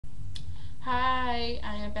Hi,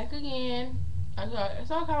 I am back again. So I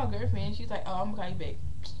called my girlfriend. She's like, "Oh, I'm gonna call you back."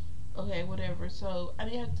 Okay, whatever. So I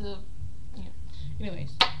didn't have to. Yeah.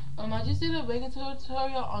 Anyways, I just did a makeup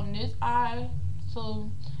tutorial on this eye. So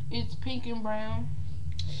it's pink and brown.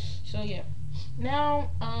 So yeah. Now,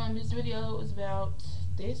 this video is about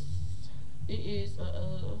this. It is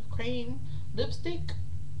a cream lipstick,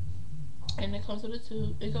 and it comes with a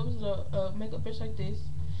tube. It comes with a makeup brush like this.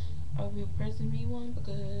 I'll be pressing me one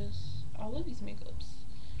because I love these makeups.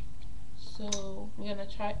 So we're gonna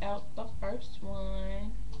try out the first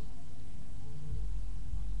one.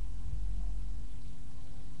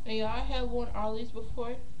 And yeah, I have worn all these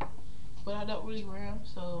before, but I don't really wear them.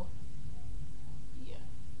 So yeah,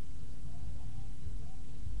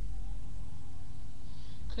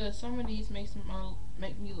 cause some of these make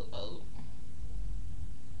me look old.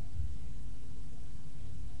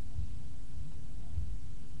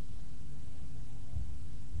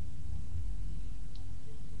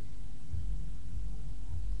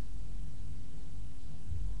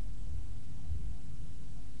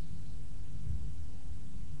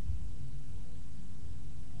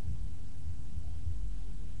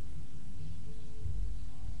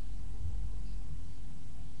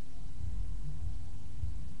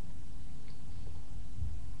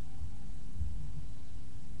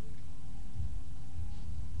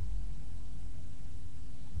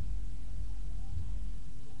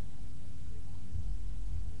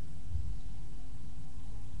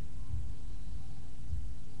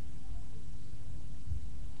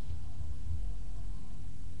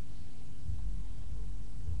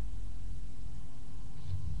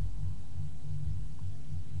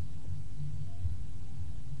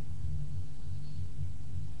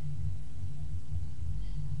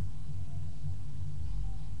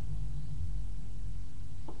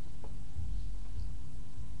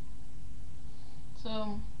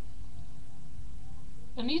 So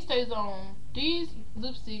and these stays on. These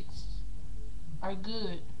lipsticks are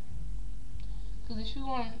good. Cause if you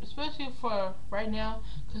want, especially for right now,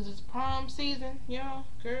 cause it's prom season, y'all,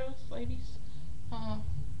 girls, ladies. Uh,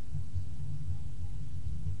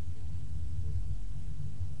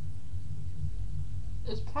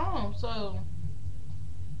 it's prom, so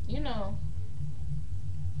you know,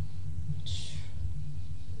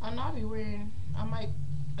 I know I'll be wearing. I might.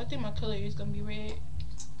 I think my color is gonna be red,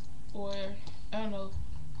 or I don't know.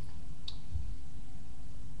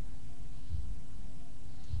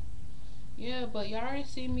 Yeah, but y'all already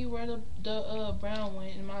see me wear the brown one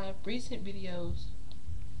in my recent videos.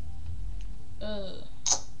 Uh,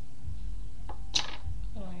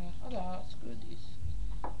 hold on, y'all. I got screw this.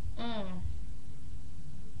 Um,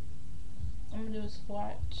 I'm gonna do a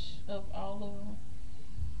swatch of all of them.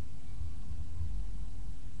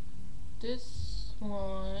 This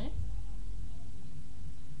one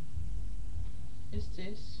is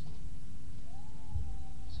this.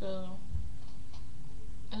 So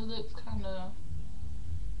it looks kind of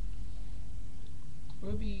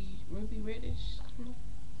ruby reddish.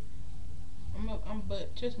 Kinda.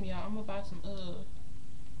 But trust me, y'all. I'm gonna buy some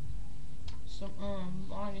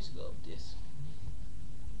liners to go with this.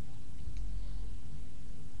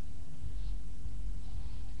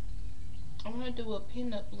 I'm gonna do a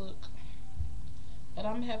pinup look, but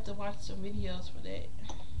I'm gonna have to watch some videos for that.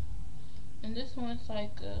 And this one's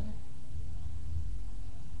like I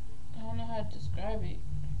don't know how to describe it.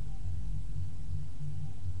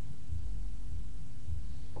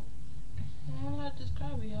 I don't know how to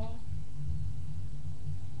describe it, y'all.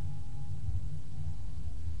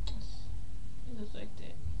 It looks like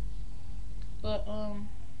that. But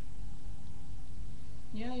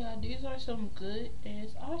yeah, y'all. These are some good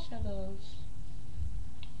ass eyeshadows.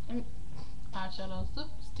 Mm, eyeshadows,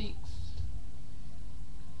 lipsticks.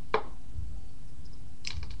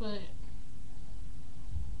 But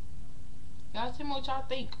y'all tell me what y'all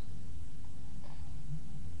think.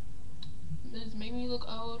 Does this make me look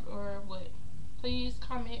old or what? Please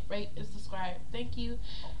comment, rate, and subscribe. Thank you,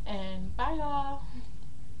 and bye, y'all.